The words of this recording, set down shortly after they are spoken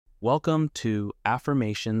Welcome to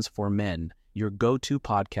Affirmations for Men, your go-to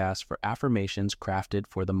podcast for affirmations crafted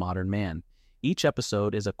for the modern man. Each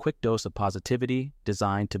episode is a quick dose of positivity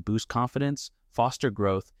designed to boost confidence, foster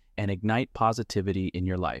growth, and ignite positivity in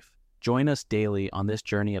your life. Join us daily on this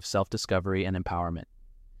journey of self-discovery and empowerment.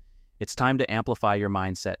 It's time to amplify your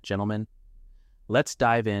mindset, gentlemen. Let's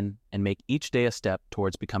dive in and make each day a step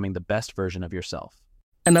towards becoming the best version of yourself.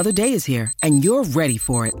 Another day is here, and you're ready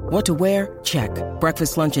for it. What to wear? Check.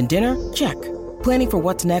 Breakfast, lunch, and dinner? Check. Planning for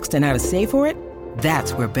what's next and how to save for it?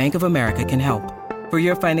 That's where Bank of America can help. For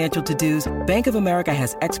your financial to-dos, Bank of America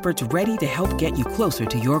has experts ready to help get you closer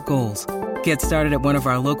to your goals. Get started at one of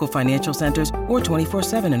our local financial centers or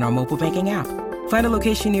 24/7 in our mobile banking app. Find a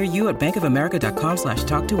location near you at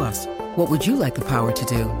bankofamerica.com/talktous. What would you like the power to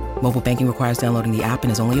do? Mobile banking requires downloading the app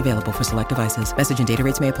and is only available for select devices. Message and data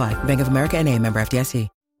rates may apply. Bank of America N.A., member FDIC.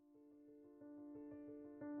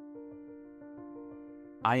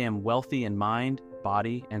 I am wealthy in mind,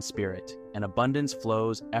 body, and spirit, and abundance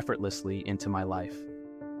flows effortlessly into my life.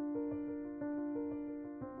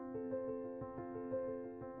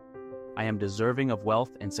 I am deserving of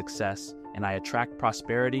wealth and success, and I attract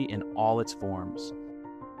prosperity in all its forms.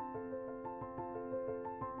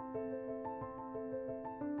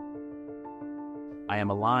 I am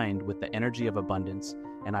aligned with the energy of abundance,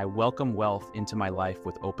 and I welcome wealth into my life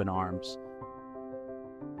with open arms.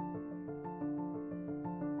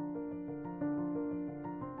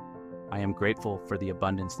 I am grateful for the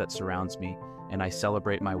abundance that surrounds me, and I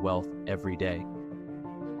celebrate my wealth every day.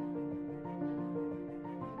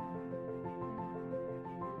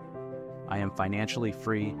 I am financially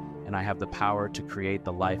free, and I have the power to create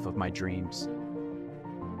the life of my dreams.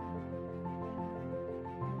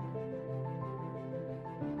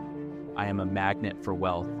 I am a magnet for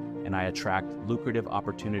wealth, and I attract lucrative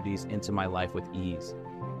opportunities into my life with ease.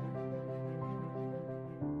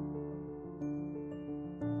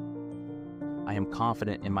 I am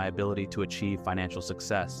confident in my ability to achieve financial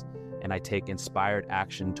success, and I take inspired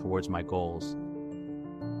action towards my goals.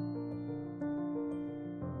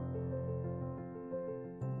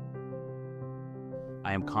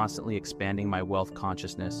 I am constantly expanding my wealth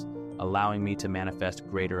consciousness, allowing me to manifest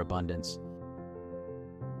greater abundance.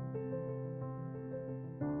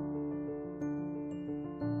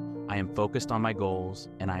 I am focused on my goals,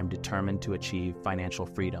 and I am determined to achieve financial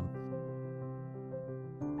freedom.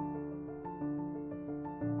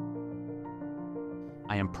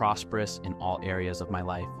 I am prosperous in all areas of my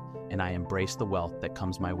life, and I embrace the wealth that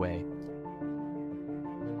comes my way.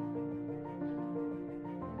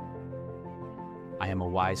 I am a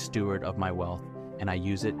wise steward of my wealth, and I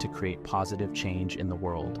use it to create positive change in the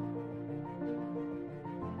world.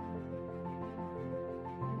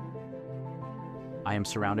 I am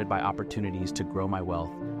surrounded by opportunities to grow my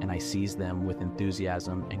wealth, and I seize them with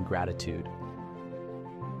enthusiasm and gratitude.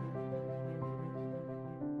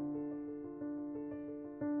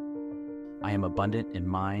 I am abundant in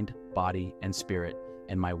mind, body, and spirit,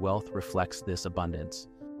 and my wealth reflects this abundance.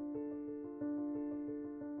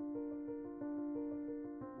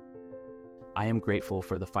 I am grateful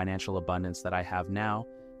for the financial abundance that I have now,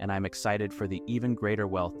 and I'm excited for the even greater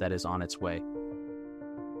wealth that is on its way.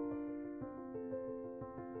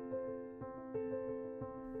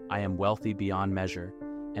 I am wealthy beyond measure,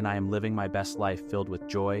 and I am living my best life filled with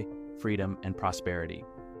joy, freedom, and prosperity.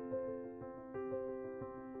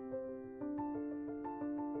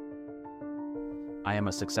 I am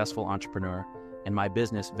a successful entrepreneur, and my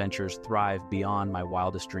business ventures thrive beyond my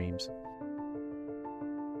wildest dreams.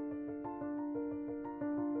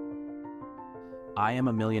 I am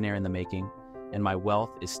a millionaire in the making, and my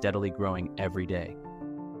wealth is steadily growing every day.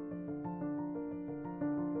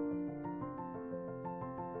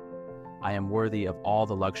 I am worthy of all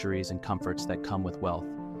the luxuries and comforts that come with wealth,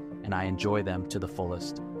 and I enjoy them to the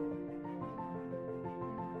fullest.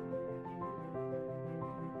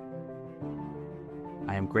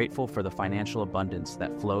 I am grateful for the financial abundance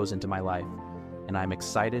that flows into my life, and I am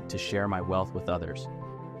excited to share my wealth with others.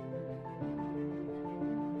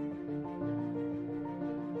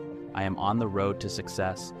 I am on the road to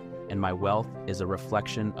success, and my wealth is a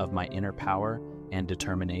reflection of my inner power and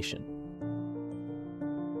determination.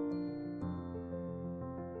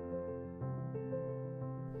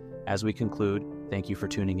 As we conclude, thank you for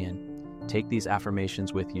tuning in. Take these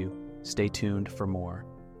affirmations with you. Stay tuned for more.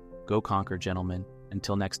 Go conquer, gentlemen.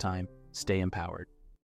 Until next time, stay empowered.